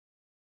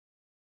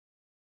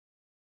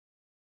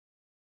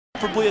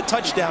preferably a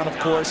touchdown, of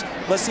course.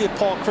 Let's see if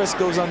Paul Chryst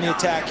goes on the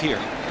attack here.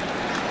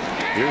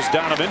 Here's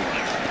Donovan.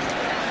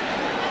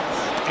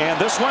 And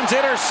this one's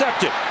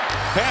intercepted.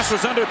 Pass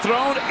was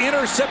underthrown,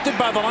 intercepted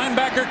by the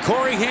linebacker,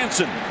 Corey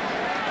Hansen.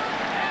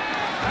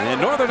 And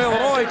Northern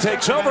Illinois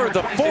takes over at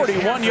the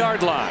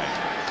 41-yard line.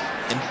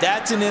 And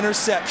that's an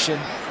interception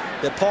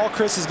that Paul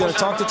Chryst is going to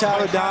talk to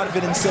Tyler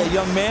Donovan and say,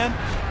 young man,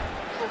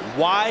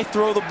 why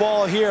throw the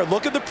ball here?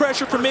 Look at the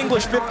pressure from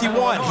English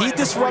 51. He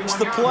disrupts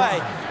the play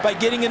by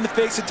getting in the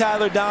face of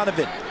Tyler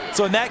Donovan.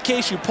 So in that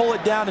case, you pull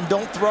it down and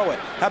don't throw it.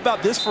 How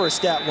about this for a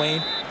stat,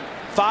 Wayne?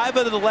 5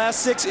 out of the last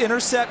 6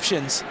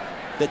 interceptions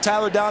that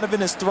Tyler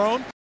Donovan has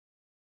thrown.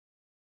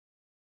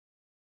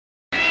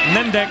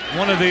 Nendek,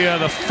 one of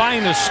the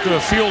finest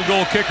field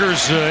goal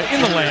kickers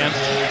in the land.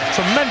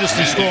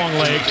 Tremendously strong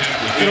leg.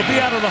 It'll be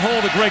out of the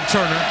hole to Greg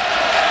Turner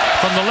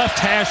from the left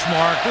hash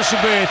mark. This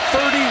will be a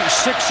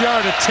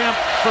 36-yard attempt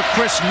for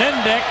Chris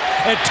Nendek.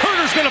 And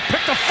Turner's going to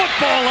pick the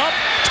football up.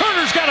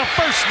 Turner's got a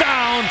first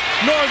down,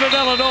 Northern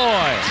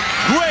Illinois.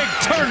 Greg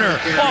Turner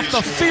off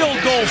the field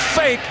goal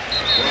fake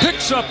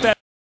picks up that.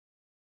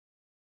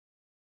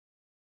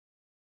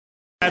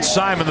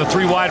 Simon, the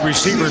 3 wide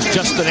receivers,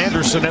 Justin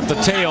Anderson at the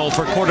tail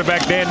for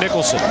quarterback Dan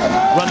Nicholson.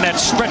 Run that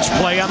stretch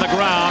play on the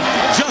ground.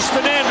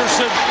 Justin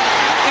Anderson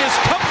is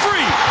come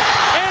free.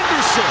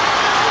 Anderson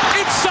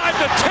inside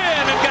the 10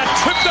 and got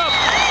tripped up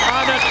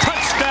on a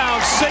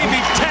touchdown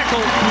saving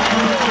tackle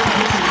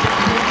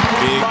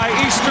by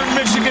Eastern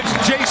Michigan's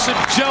Jason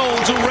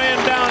Jones, who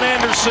ran down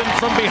Anderson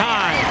from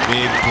behind.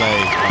 Big play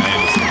by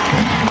Anderson.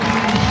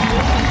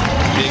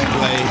 Big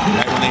play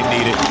right when they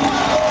need it.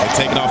 They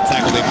take it off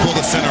tackle. They pull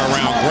the center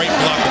around. Great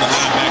block from the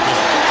linebackers.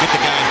 Get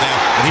the guys down,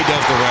 and he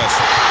does the rest.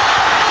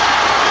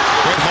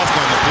 Great hustle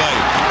on the play.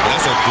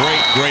 That's a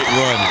great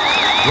run.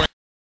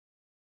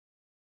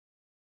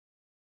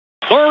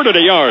 Third and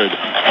a yard.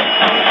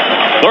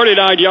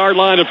 39-yard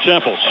line of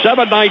Temple.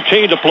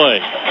 7:19 to play.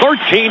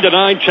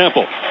 13-9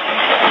 Temple.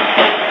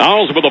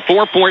 Owls with a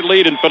 4-point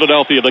lead in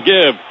Philadelphia. The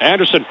give.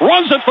 Anderson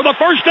runs it for the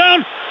first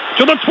down.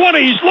 To the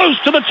 20, he's loose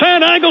to the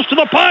 10, angles to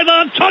the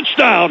pylon,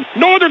 touchdown,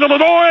 Northern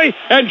Illinois,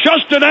 and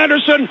Justin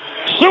Anderson,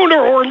 sooner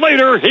or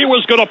later, he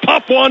was going to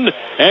pop one,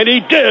 and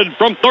he did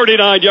from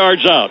 39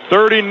 yards out.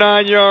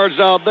 39 yards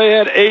out. They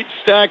had 8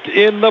 stacked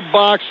in the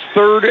box,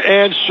 3rd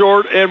and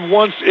short, and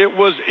once it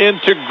was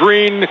into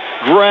green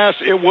grass,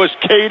 it was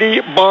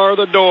Katie bar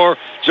the door.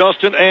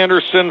 Justin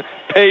Anderson,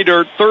 pay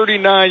dirt,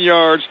 39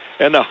 yards,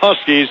 and the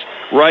Huskies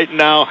right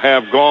now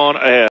have gone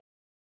ahead.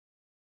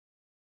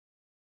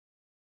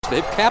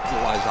 They've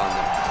capitalized on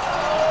them.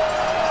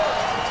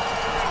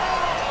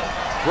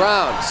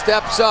 Brown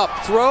steps up,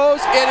 throws,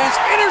 it is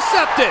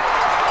intercepted.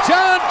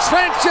 John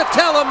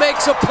Tranchatella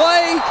makes a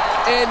play,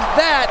 and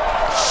that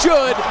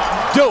should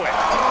do it.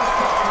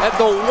 At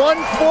the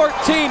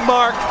 1:14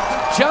 mark,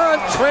 John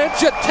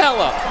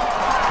Tranchatella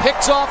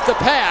picks off the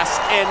pass,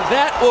 and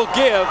that will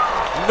give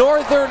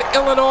Northern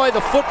Illinois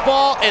the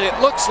football, and it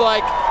looks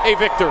like a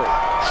victory.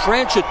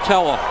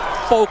 Tranchatella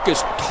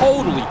focused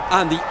totally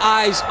on the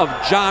eyes of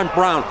John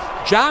Brown.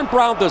 John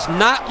Brown does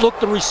not look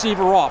the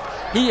receiver off.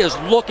 He is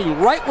looking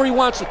right where he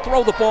wants to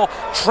throw the ball.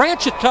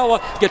 Tranchatella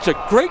gets a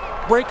great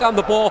break on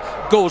the ball,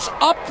 goes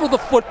up for the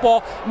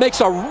football,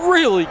 makes a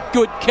really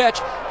good catch,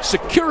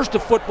 secures the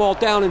football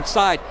down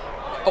inside.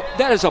 Oh,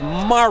 that is a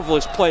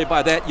marvelous play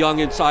by that young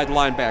inside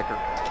linebacker.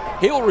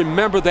 He'll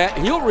remember that.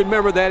 He'll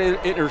remember that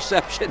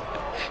interception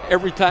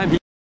every time he.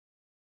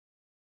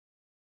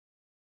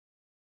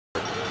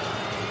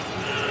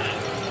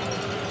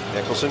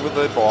 Nicholson with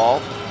the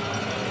ball.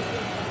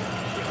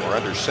 We're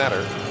under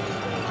center.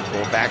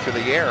 Going back to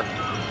the air.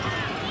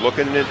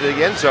 Looking into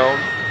the end zone.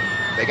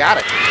 They got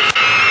it.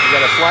 You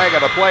got a flag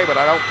on the play, but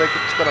I don't think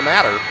it's going to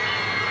matter.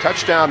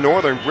 Touchdown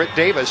Northern. Britt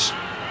Davis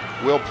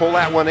will pull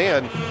that one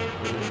in.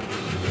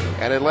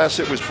 And unless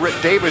it was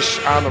Britt Davis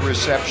on the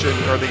reception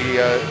or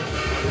the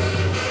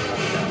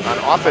on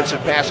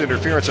offensive pass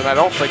interference, and I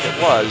don't think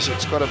it was,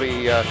 it's going to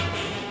be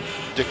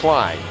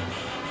declined.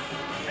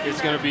 It's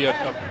going to be a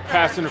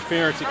pass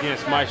interference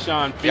against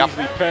Maishan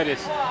Beasley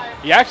Pettis.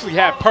 He actually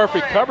had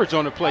perfect coverage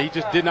on the play. He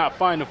just did not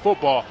find the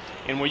football.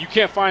 And when you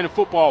can't find the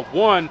football,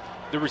 1,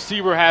 the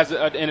receiver has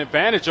an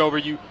advantage over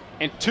you,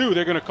 and 2,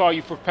 they're going to call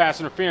you for pass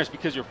interference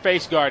because you're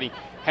face guarding.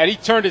 Had he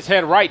turned his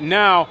head right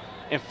now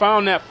and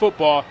found that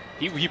football,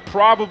 he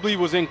probably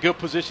was in good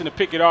position to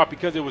pick it off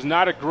because it was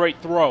not a great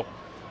throw.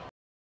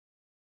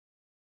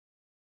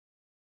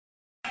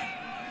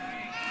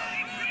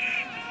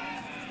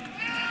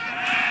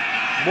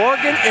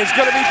 Morgan is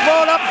going to be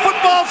blown up.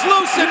 Football's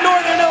loose, and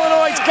Northern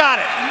Illinois got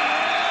it.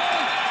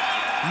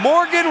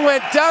 Morgan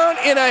went down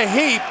in a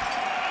heap,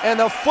 and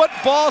the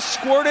football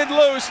squirted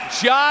loose.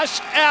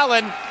 Josh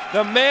Allen,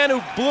 the man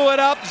who blew it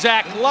up,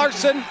 Zach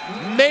Larson,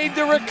 made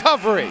the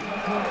recovery.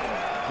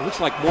 It looks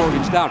like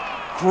Morgan's down.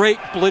 Great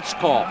blitz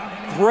call.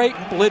 Great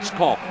blitz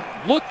call.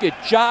 Look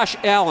at Josh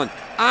Allen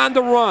on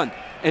the run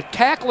and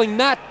tackling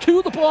not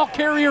to the ball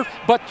carrier,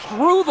 but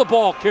through the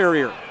ball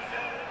carrier.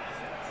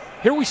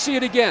 Here we see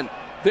it again.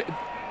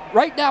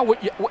 Right now,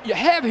 what you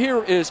have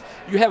here is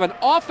you have an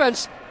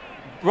offense,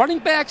 running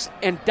backs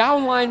and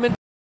down linemen.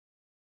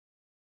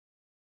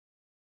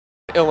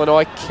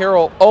 Illinois,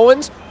 Carol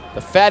Owens,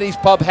 the Fatty's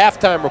Pub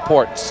halftime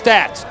report,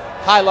 stats,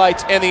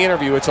 highlights, and the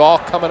interview. It's all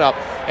coming up.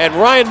 And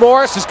Ryan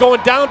Morris is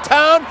going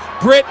downtown.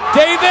 Britt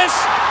Davis,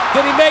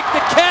 did he make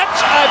the catch?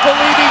 I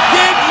believe he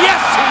did.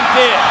 Yes, he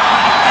did.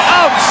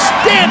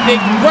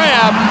 Outstanding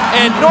grab,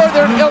 and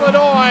Northern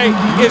Illinois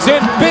is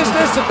in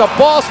business at the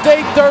Ball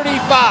State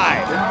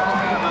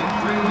 35.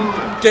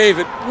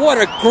 David, what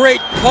a great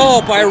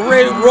call by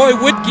Roy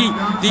Whitkey,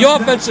 the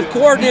offensive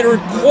coordinator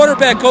and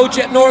quarterback coach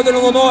at Northern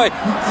Illinois.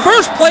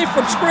 First play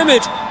from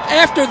scrimmage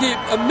after the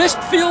missed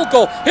field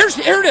goal.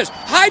 Here it is,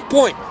 high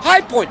point.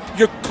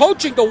 You're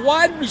coaching the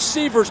wide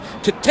receivers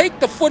to take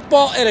the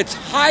football at its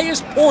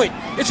highest point.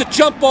 It's a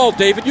jump ball,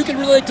 David. You can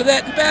relate to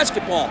that in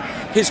basketball.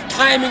 His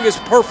timing is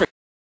perfect.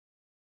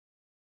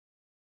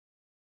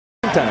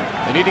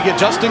 They need to get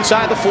just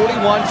inside the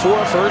 41 for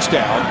a first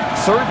down.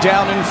 3rd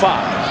down and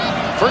 5.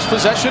 First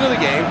possession of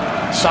the game.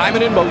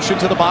 Simon in motion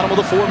to the bottom of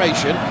the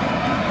formation.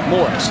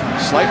 Morris,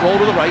 slight roll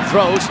to the right,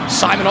 throws.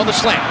 Simon on the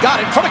slant. Got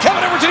it in front of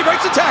Kevin Edwards, and he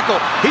breaks the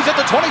tackle. He's at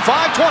the 25,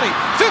 20,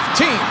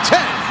 15,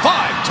 10,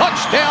 5.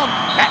 Touchdown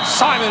at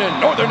Simon in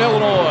Northern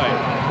Illinois.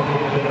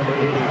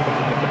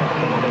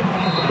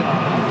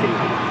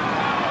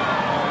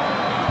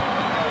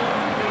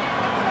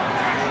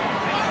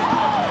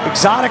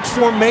 Exotic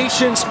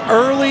formations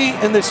early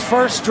in this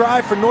first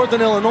drive for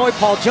Northern Illinois.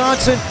 Paul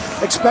Johnson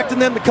expecting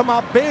them to come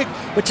out big,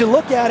 but you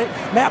look at it,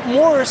 Matt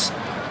Morris,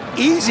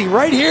 easy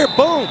right here,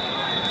 boom.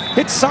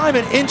 Hits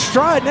Simon in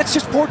stride, and that's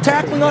just poor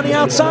tackling on the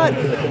outside.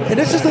 And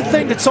this is the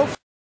thing that's so...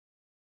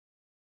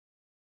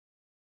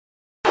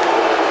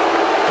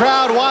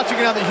 Crowd watching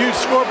it on the huge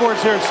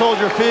scoreboards here at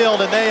Soldier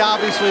Field, and they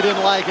obviously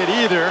didn't like it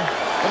either.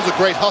 That was a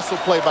great hustle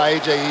play by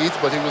A.J. Eads,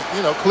 but he was,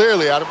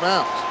 clearly out of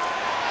bounds.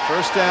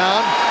 First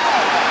down.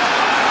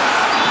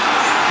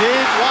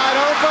 Deep, wide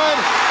open.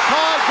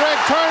 Caught, Greg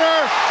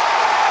Turner.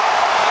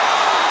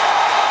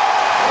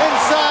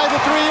 Inside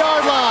the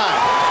 3-yard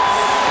line.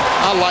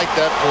 I like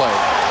that play.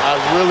 I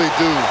really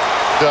do,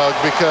 Doug,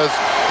 because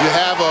you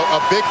have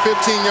a big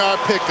 15-yard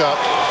pickup,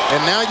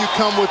 and now you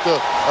come with a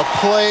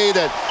play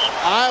that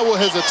Iowa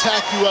has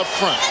attacked you up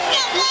front.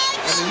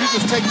 And then you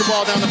just take the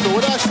ball down the field.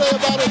 What did I say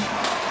about it?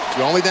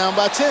 You're only down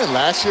by 10.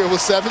 Last year it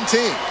was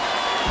 17.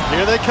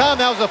 Here they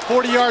come. That was a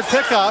 40-yard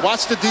pickup.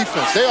 Watch the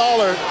defense. They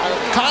all are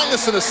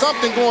cognizant of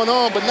something going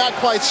on, but not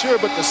quite sure.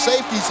 But the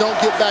safeties don't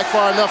get back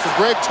far enough. And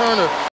Greg Turner